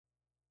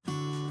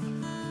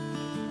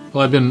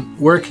Well, I've been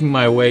working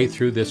my way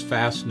through this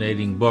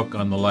fascinating book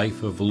on the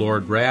life of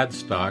Lord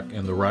Radstock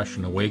and the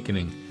Russian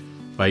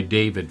Awakening by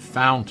David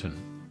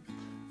Fountain.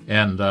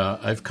 And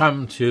I've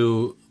come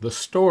to the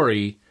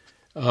story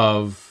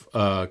of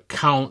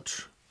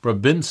Count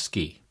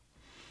Brabinsky.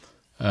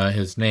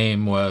 His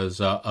name was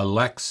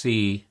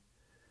Alexei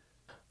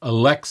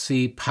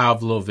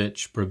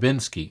Pavlovich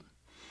Brabinsky.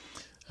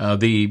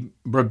 The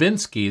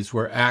Brabinskys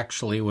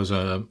was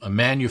a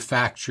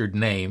manufactured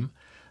name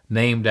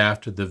named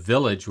after the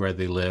village where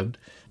they lived.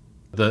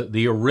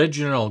 The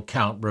original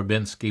Count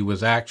Brabinsky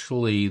was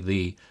actually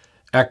the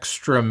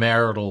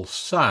extramarital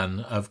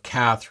son of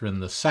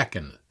Catherine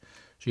II.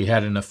 She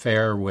had an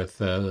affair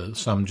with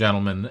some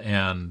gentleman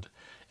and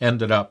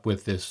ended up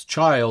with this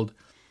child.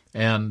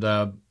 And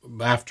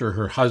after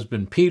her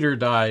husband Peter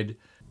died,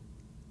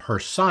 her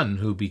son,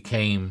 who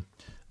became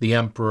the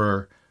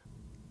emperor,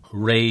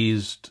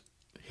 raised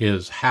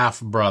his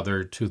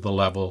half-brother to the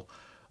level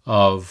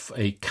of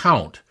a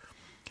count.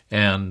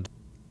 And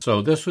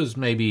so this was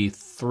maybe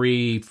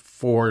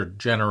 3-4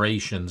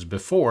 generations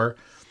before,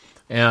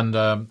 and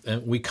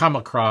we come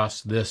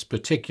across this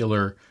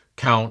particular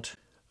Count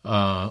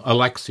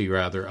Alexei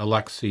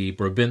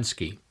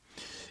Brabinsky.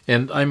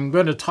 And I'm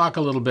going to talk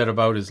a little bit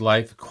about his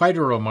life, quite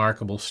a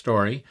remarkable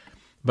story.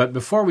 But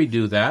before we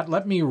do that,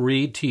 let me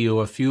read to you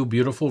a few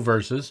beautiful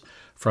verses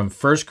from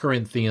 1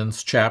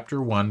 Corinthians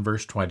chapter 1,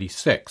 verse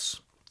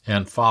 26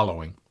 and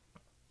following.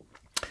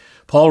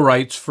 Paul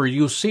writes, "For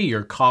you see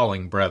your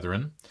calling,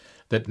 brethren,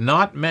 that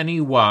not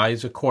many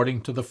wise according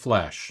to the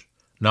flesh,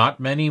 not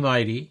many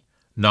mighty,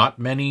 not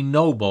many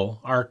noble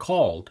are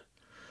called.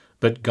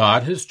 But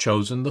God has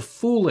chosen the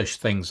foolish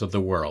things of the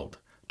world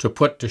to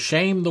put to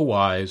shame the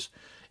wise,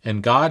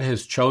 and God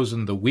has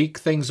chosen the weak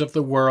things of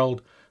the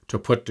world to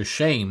put to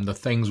shame the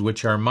things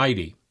which are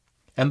mighty.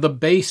 And the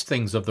base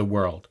things of the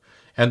world,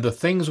 and the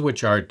things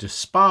which are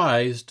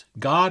despised,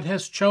 God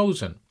has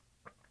chosen.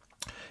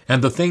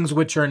 And the things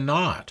which are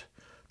not,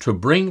 to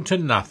bring to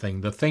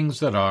nothing the things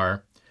that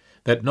are,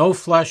 that no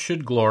flesh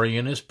should glory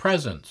in his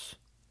presence.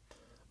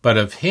 But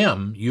of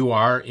him you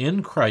are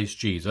in Christ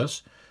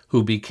Jesus,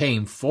 who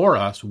became for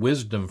us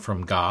wisdom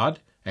from God,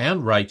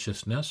 and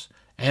righteousness,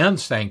 and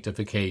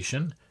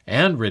sanctification,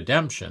 and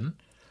redemption,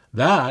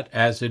 that,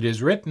 as it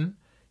is written,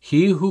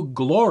 he who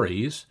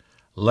glories,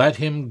 let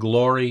him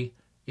glory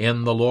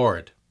in the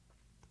Lord."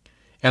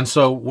 And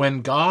so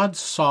when God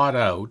sought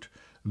out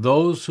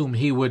those whom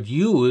he would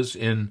use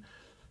in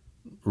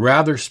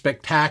rather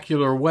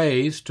spectacular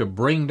ways to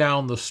bring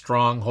down the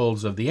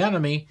strongholds of the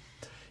enemy,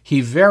 he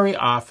very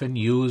often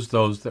used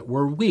those that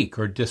were weak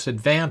or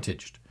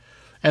disadvantaged.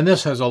 And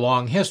this has a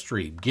long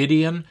history.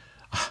 Gideon,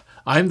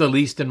 "I'm the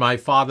least in my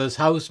father's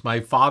house.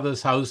 My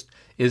father's house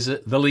is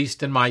the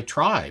least in my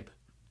tribe.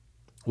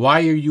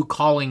 Why are you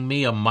calling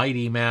me a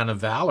mighty man of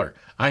valor?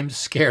 I'm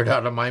scared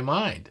out of my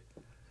mind."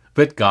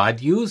 But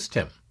God used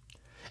him.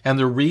 And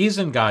the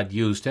reason God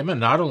used him, and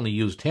not only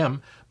used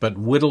him, but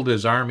whittled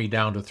his army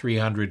down to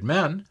 300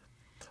 men,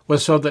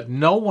 was so that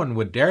no one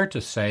would dare to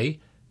say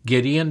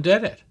Gideon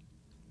did it.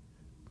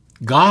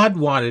 God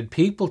wanted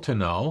people to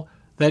know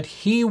that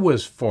he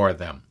was for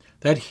them,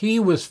 that he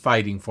was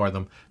fighting for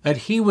them, that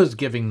he was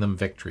giving them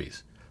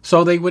victories,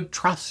 so they would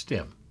trust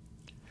him.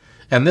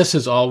 And this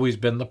has always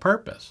been the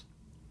purpose.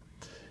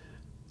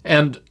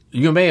 And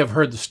you may have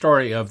heard the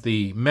story of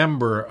the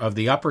member of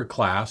the upper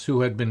class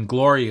who had been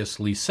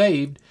gloriously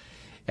saved,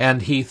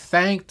 and he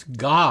thanked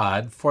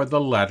God for the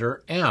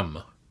letter M.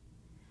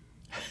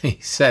 He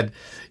said,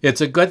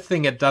 "It's a good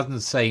thing it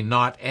doesn't say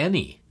not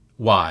any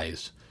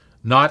wise,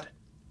 not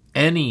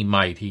any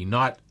mighty,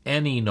 not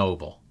any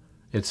noble.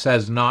 It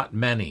says not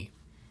many."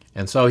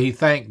 And so he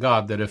thanked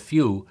God that a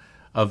few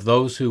of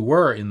those who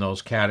were in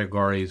those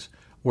categories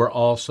were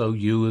also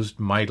used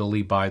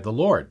mightily by the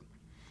Lord.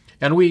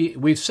 And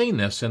we've seen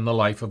this in the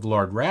life of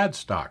Lord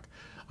Radstock,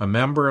 a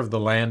member of the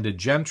landed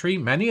gentry.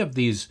 Many of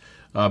these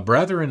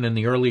brethren in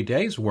the early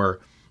days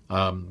were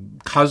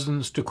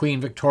cousins to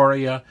Queen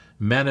Victoria,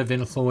 men of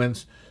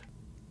influence.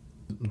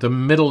 The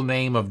middle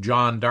name of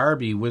John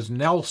Darby was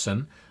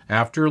Nelson,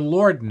 after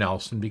Lord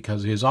Nelson,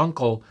 because his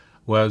uncle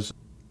was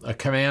a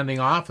commanding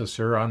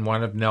officer on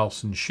one of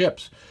Nelson's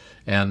ships,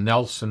 and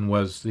Nelson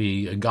was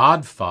the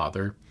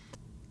godfather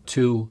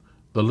to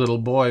the little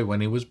boy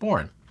when he was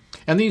born.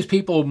 And these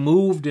people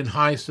moved in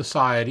high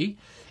society,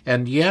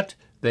 and yet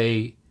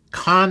they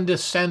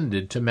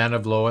condescended to men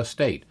of low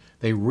estate.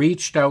 They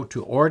reached out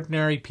to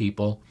ordinary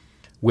people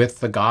with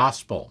the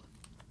gospel.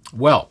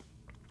 Well,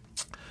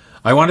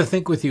 I want to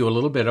think with you a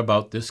little bit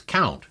about this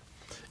count.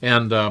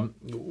 And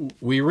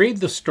we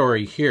read the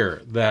story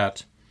here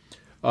that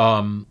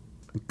Count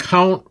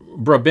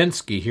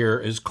Brabinsky here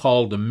is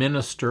called a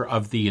minister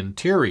of the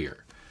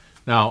interior.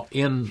 Now,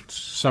 in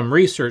some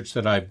research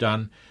that I've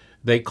done,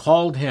 they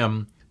called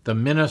him the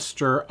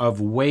Minister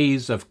of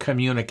Ways of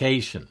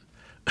Communication.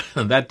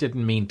 That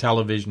didn't mean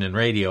television and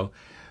radio.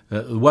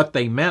 What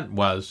they meant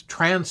was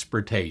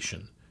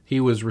transportation. He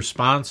was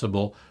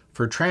responsible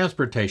for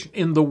transportation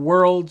in the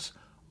world's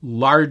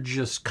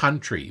largest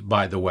country,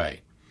 by the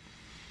way.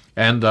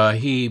 And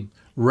he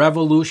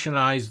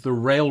revolutionized the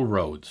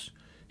railroads.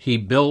 He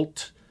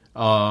built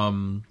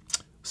some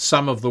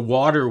of the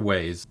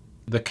waterways,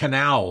 the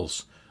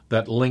canals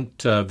that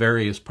linked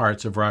various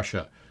parts of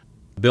Russia,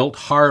 built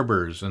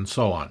harbors and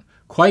so on.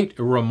 Quite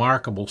a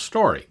remarkable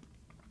story.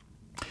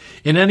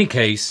 In any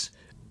case,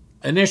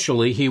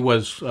 initially he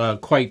was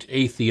quite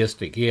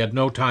atheistic. He had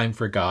no time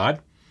for God.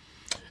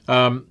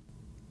 And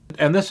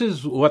this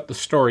is what the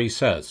story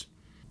says.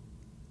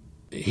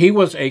 He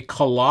was a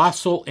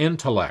colossal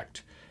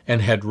intellect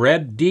and had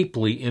read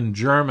deeply in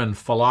German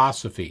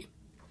philosophy.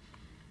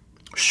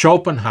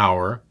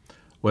 Schopenhauer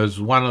was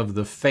one of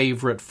the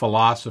favorite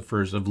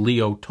philosophers of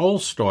Leo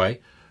Tolstoy,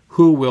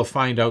 who we'll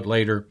find out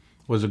later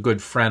was a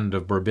good friend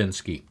of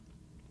Brabinsky.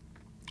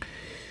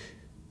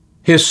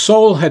 His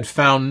soul had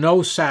found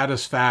no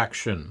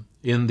satisfaction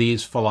in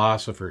these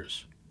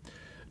philosophers.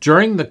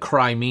 During the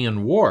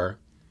Crimean War,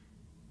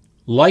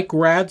 like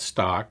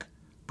Radstock,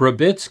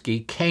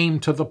 Brabinsky came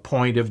to the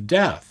point of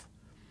death.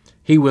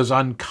 He was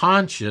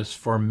unconscious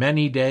for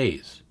many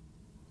days.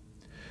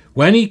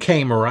 When he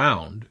came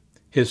around,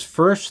 his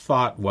first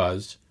thought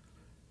was,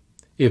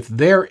 if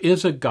there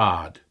is a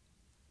God,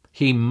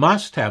 he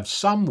must have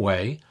some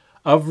way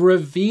of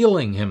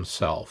revealing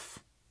himself.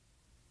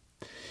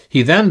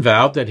 He then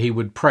vowed that he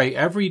would pray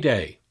every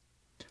day,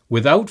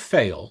 without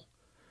fail,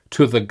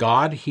 to the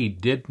God he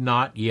did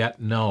not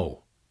yet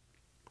know.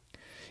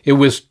 It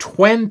was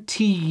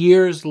 20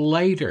 years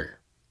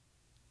later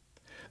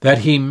that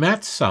he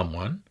met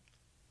someone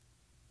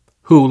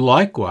who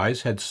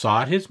likewise had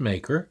sought his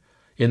Maker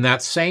in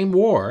that same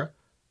war,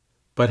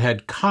 but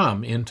had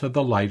come into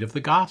the light of the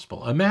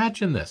gospel.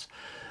 Imagine this.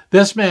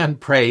 This man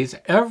prays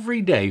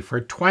every day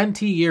for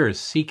 20 years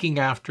seeking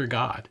after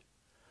God.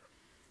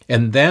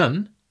 And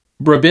then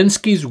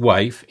Brabinsky's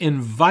wife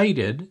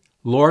invited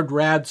Lord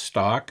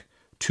Radstock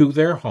to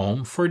their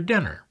home for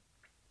dinner.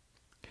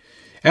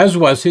 As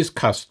was his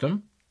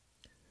custom,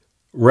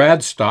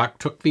 Radstock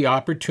took the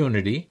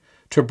opportunity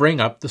to bring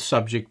up the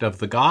subject of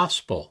the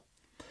gospel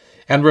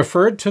and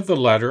referred to the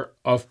letter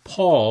of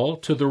Paul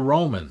to the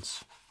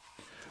Romans.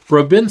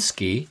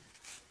 Brabinsky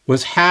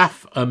was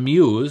half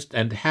amused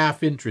and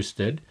half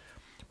interested,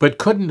 but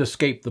couldn't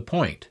escape the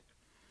point.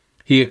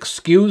 He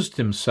excused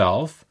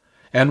himself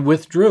and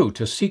withdrew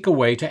to seek a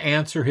way to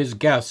answer his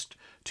guest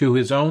to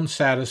his own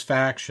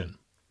satisfaction.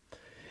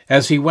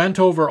 As he went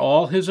over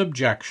all his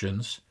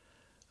objections,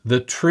 the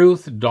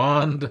truth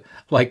dawned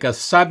like a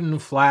sudden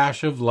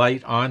flash of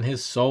light on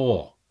his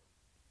soul.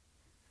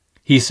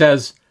 He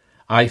says,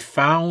 I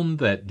found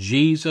that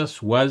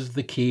Jesus was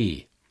the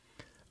key,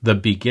 the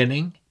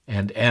beginning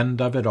and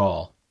end of it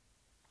all.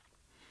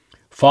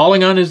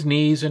 Falling on his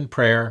knees in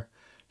prayer,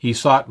 he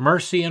sought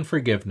mercy and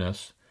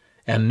forgiveness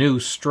and knew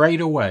straight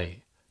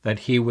away that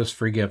he was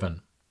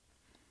forgiven.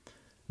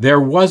 There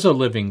was a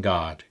living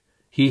God.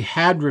 He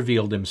had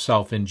revealed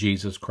himself in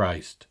Jesus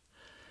Christ.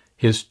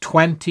 His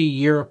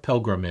 20-year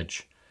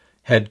pilgrimage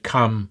had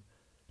come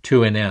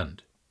to an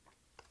end.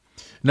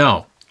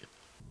 Now,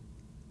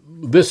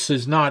 this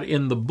is not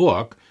in the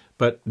book,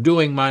 but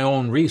doing my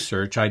own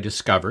research, I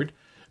discovered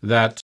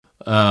that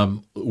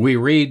we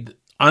read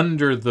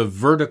under the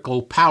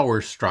vertical power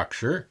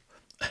structure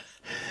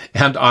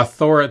and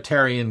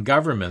authoritarian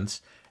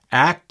governments,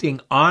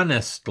 acting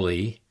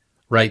honestly,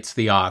 writes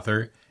the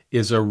author,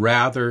 is a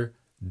rather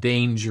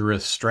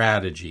dangerous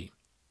strategy.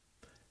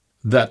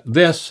 That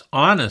this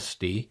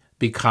honesty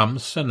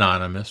becomes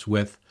synonymous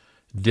with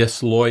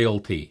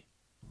disloyalty.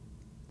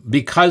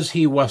 Because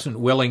he wasn't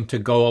willing to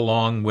go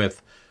along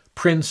with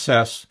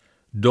Princess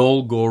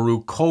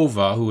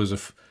Dolgorukova, who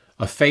was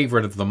a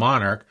favorite of the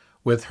monarch,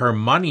 with her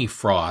money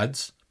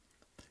frauds,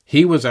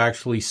 he was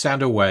actually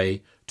sent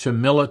away to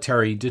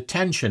military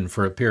detention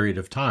for a period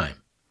of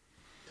time.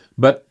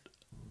 But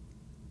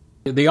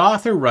the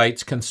author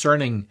writes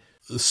concerning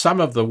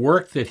some of the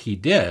work that he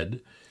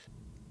did,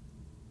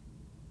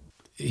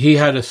 he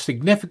had a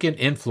significant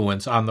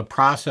influence on the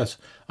process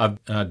of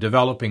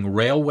developing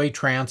railway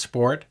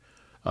transport,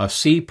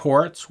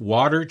 seaports,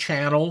 water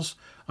channels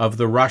of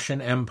the Russian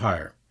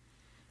Empire.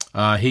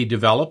 He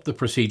developed the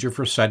procedure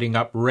for setting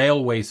up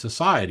railway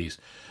societies.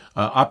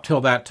 Up till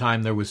that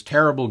time, there was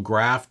terrible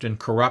graft and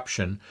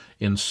corruption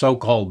in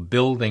so-called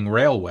building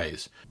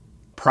railways.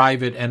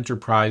 Private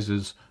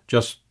enterprises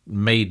just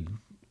made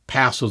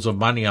passes of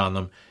money on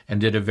them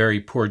and did a very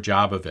poor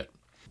job of it.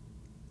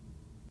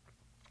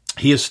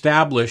 He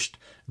established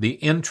the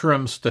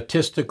Interim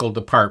Statistical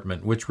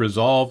Department, which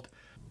resolved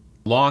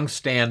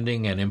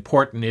long-standing and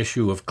important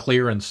issue of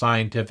clear and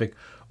scientific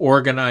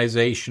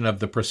organization of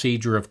the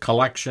procedure of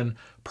collection,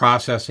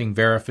 processing,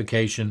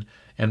 verification,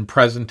 and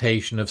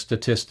presentation of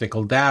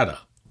statistical data.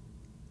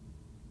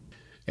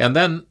 And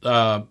then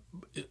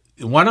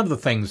one of the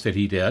things that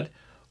he did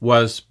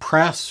was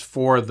press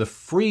for the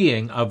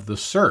freeing of the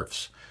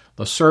serfs.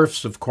 The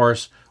serfs, of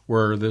course,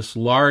 were this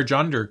large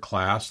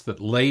underclass that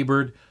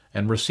labored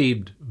and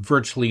received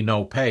virtually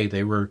no pay.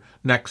 They were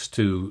next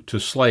to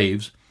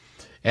slaves.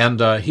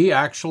 And he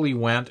actually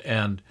went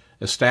and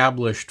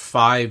established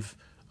 5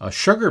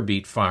 sugar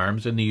beet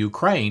farms in the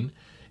Ukraine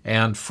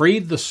and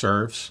freed the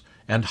serfs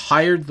and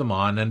hired them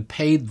on and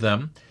paid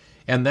them,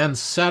 and then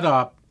set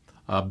up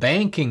a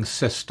banking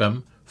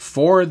system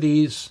for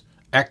these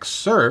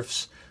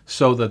ex-serfs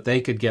so that they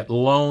could get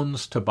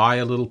loans to buy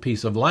a little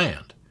piece of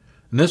land.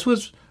 And this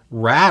was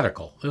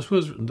radical.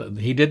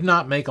 He did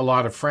not make a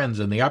lot of friends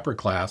in the upper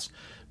class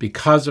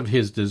because of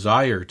his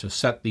desire to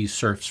set these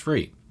serfs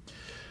free.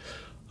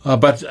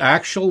 But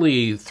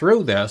actually,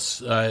 through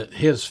this,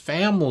 his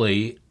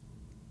family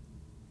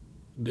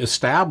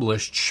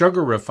established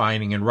sugar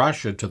refining in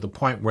Russia to the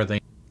point where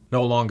they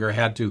no longer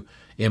had to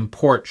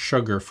import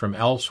sugar from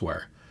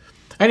elsewhere.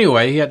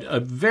 Anyway, he had a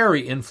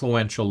very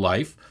influential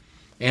life,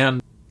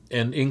 and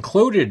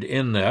included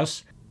in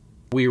this,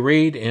 we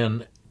read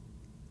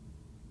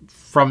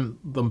from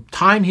the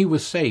time he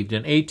was saved in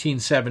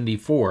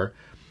 1874,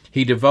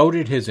 he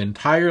devoted his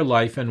entire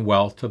life and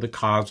wealth to the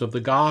cause of the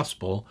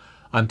gospel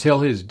until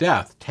his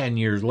death 10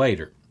 years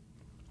later.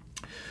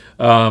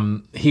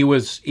 He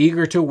was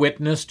eager to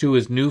witness to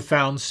his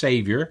newfound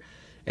Savior,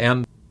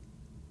 and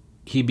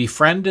he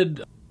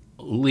befriended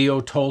Leo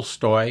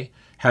Tolstoy,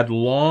 had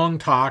long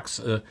talks,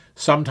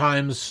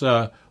 sometimes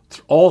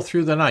all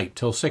through the night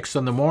till 6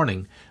 in the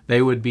morning.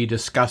 They would be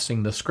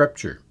discussing the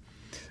Scripture.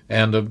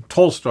 And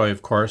Tolstoy,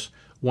 of course,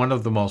 one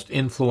of the most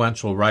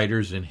influential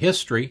writers in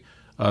history,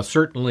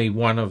 certainly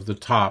one of the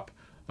top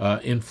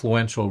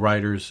influential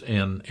writers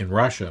in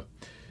Russia.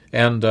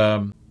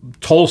 And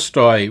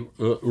Tolstoy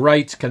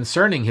writes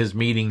concerning his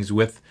meetings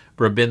with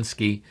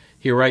Brabinsky,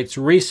 he writes,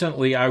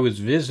 "Recently I was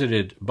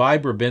visited by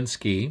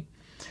Brabinsky.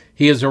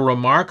 He is a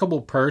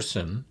remarkable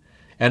person,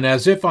 and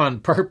as if on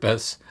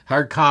purpose,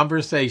 our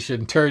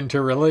conversation turned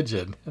to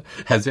religion."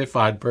 As if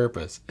on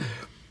purpose.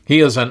 "He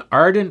is an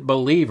ardent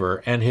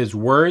believer, and his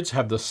words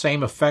have the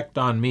same effect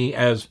on me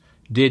as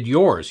did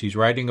yours." He's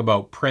writing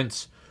about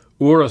Prince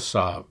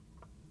Urusov.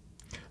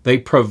 "They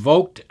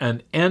provoked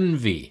an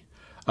envy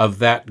of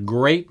that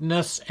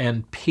greatness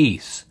and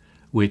peace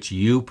which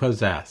you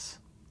possess."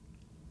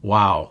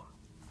 Wow.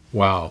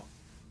 Wow.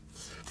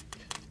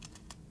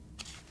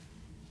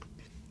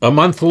 A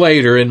month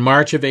later, in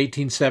March of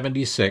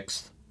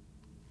 1876,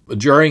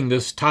 during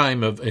this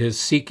time of his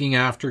seeking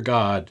after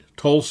God,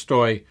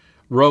 Tolstoy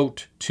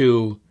wrote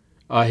to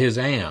his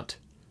aunt,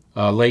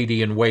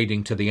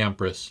 lady-in-waiting to the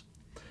Empress,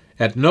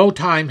 "At no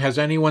time has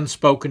anyone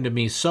spoken to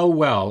me so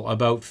well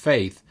about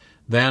faith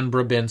than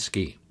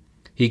Brabinsky.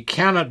 He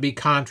cannot be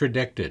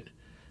contradicted,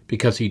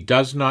 because he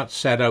does not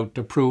set out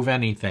to prove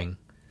anything.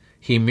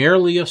 He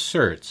merely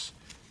asserts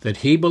that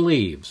he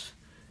believes,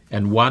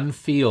 and one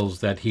feels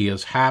that he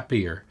is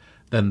happier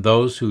than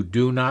those who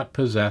do not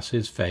possess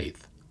his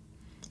faith.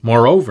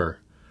 Moreover,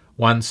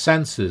 one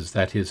senses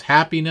that his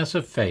happiness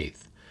of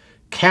faith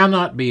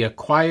cannot be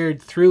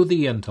acquired through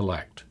the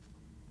intellect,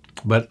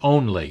 but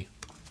only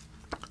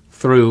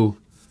through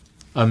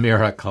a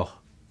miracle."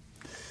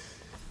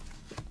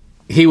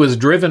 He was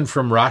driven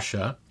from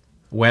Russia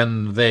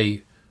when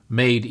they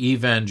made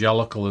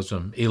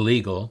evangelicalism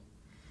illegal,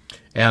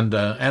 and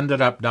ended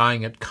up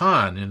dying at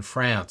Caen in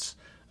France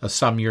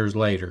some years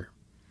later.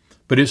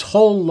 But his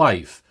whole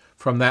life,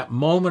 from that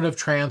moment of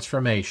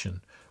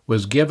transformation,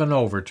 was given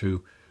over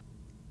to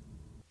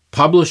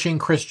publishing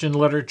Christian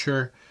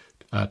literature,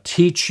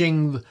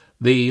 teaching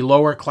the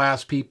lower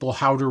class people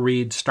how to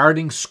read,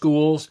 starting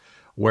schools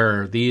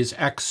where these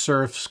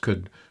ex-serfs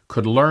could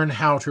learn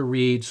how to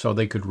read so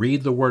they could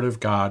read the Word of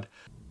God,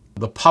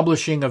 the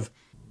publishing of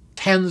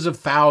tens of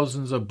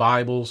thousands of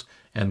Bibles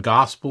and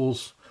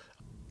Gospels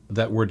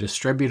that were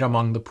distributed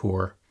among the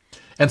poor.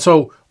 And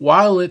so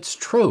while it's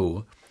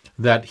true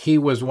that he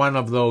was one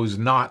of those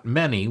not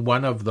many,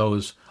 one of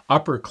those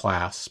upper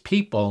class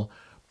people,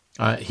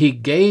 he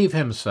gave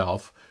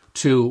himself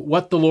to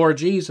what the Lord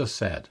Jesus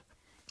said,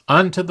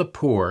 "Unto the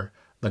poor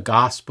the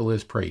gospel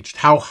is preached."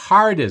 How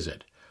hard is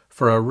it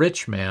for a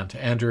rich man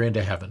to enter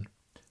into heaven?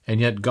 And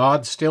yet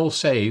God still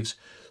saves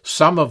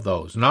some of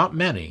those, not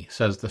many,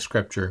 says the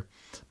Scripture,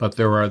 but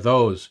there are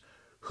those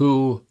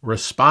who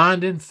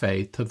respond in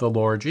faith to the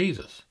Lord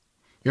Jesus.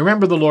 You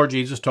remember the Lord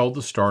Jesus told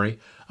the story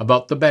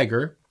about the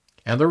beggar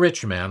and the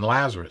rich man,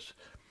 Lazarus,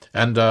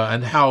 and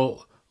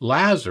how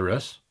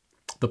Lazarus,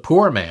 the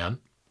poor man,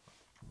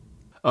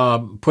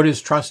 put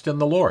his trust in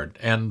the Lord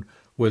and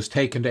was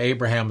taken to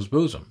Abraham's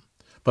bosom.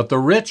 But the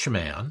rich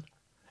man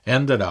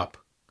ended up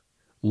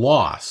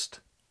lost.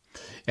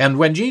 And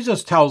when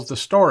Jesus tells the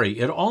story,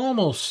 it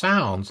almost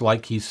sounds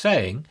like he's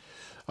saying,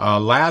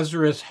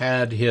 Lazarus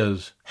had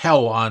his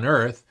hell on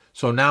earth,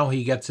 so now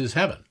he gets his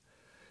heaven.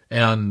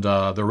 And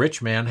the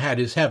rich man had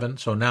his heaven,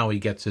 so now he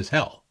gets his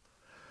hell.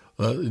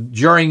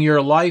 During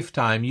your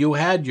lifetime, you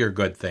had your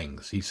good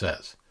things, he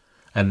says,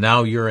 and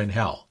now you're in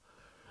hell.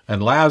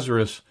 And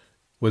Lazarus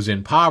was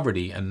in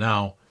poverty, and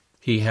now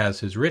he has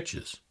his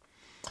riches.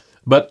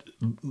 But,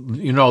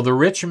 the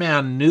rich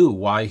man knew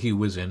why he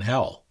was in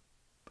hell.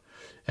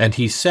 And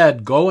he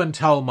said, "Go and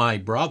tell my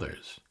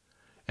brothers,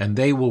 and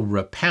they will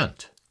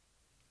repent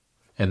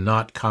and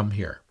not come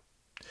here."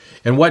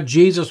 And what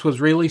Jesus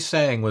was really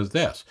saying was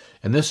this,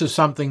 and this is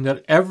something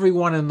that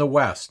everyone in the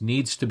West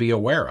needs to be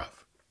aware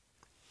of.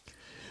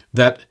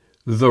 that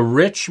the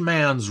rich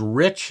man's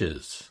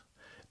riches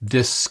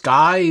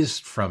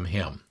disguised from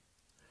him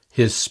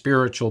his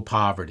spiritual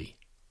poverty,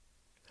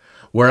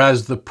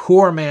 whereas the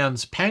poor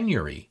man's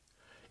penury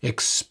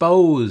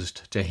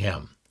exposed to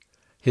him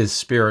his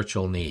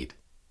spiritual need.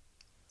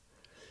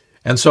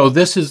 And so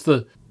this is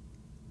the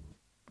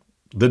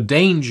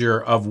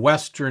danger of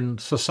Western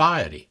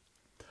society,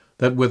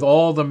 that with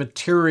all the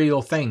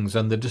material things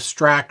and the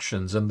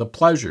distractions and the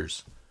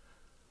pleasures,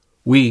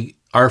 we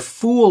are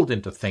fooled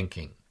into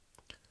thinking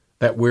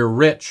that we're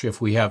rich if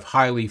we have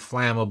highly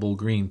flammable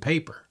green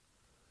paper.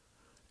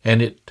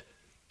 And it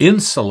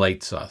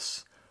insulates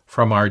us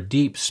from our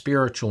deep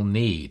spiritual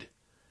need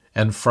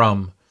and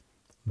from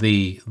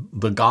the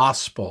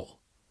gospel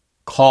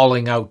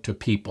calling out to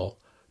people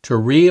to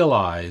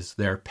realize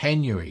their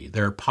penury,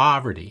 their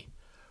poverty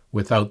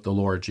without the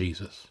Lord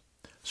Jesus.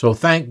 So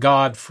thank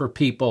God for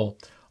people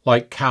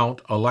like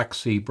Count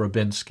Alexei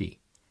Brabinsky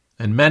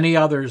and many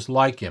others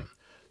like him,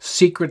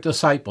 secret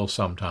disciples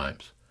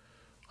sometimes.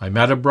 I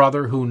met a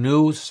brother who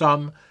knew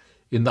some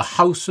in the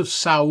house of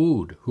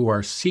Saud who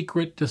are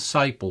secret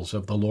disciples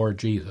of the Lord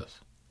Jesus.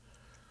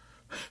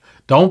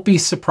 Don't be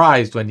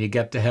surprised when you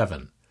get to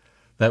heaven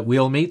that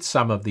we'll meet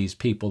some of these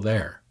people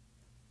there,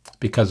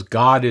 because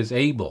God is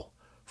able,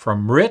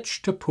 from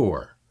rich to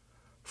poor,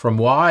 from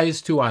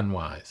wise to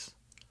unwise,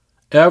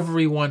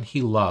 everyone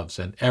he loves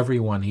and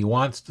everyone he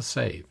wants to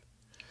save.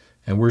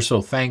 And we're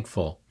so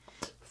thankful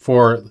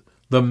for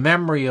the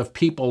memory of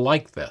people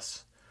like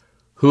this,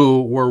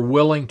 who were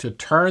willing to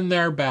turn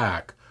their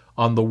back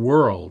on the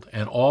world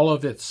and all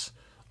of its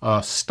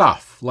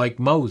stuff, like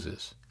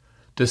Moses,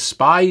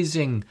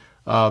 despising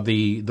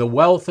the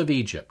wealth of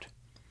Egypt,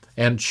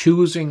 and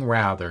choosing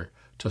rather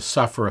to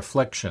suffer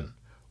affliction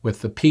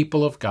with the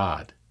people of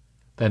God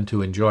than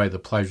to enjoy the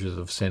pleasures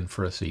of sin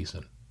for a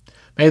season.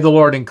 May the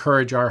Lord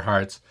encourage our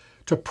hearts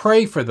to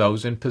pray for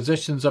those in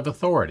positions of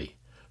authority,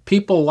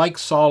 people like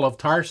Saul of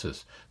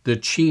Tarsus, the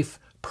chief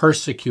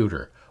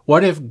persecutor.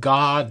 What if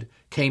God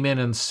came in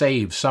and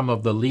saved some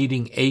of the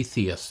leading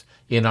atheists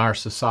in our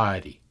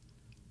society?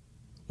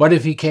 What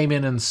if he came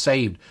in and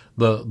saved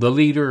the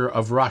leader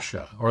of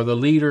Russia or the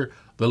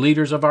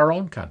leaders of our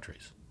own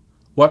countries?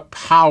 What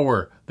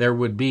power there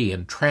would be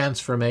in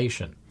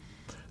transformation.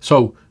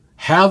 So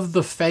have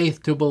the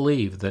faith to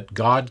believe that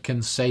God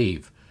can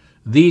save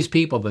these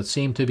people that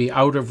seem to be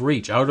out of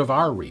reach, out of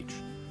our reach,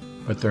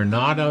 but they're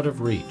not out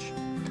of reach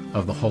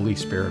of the Holy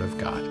Spirit of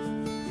God.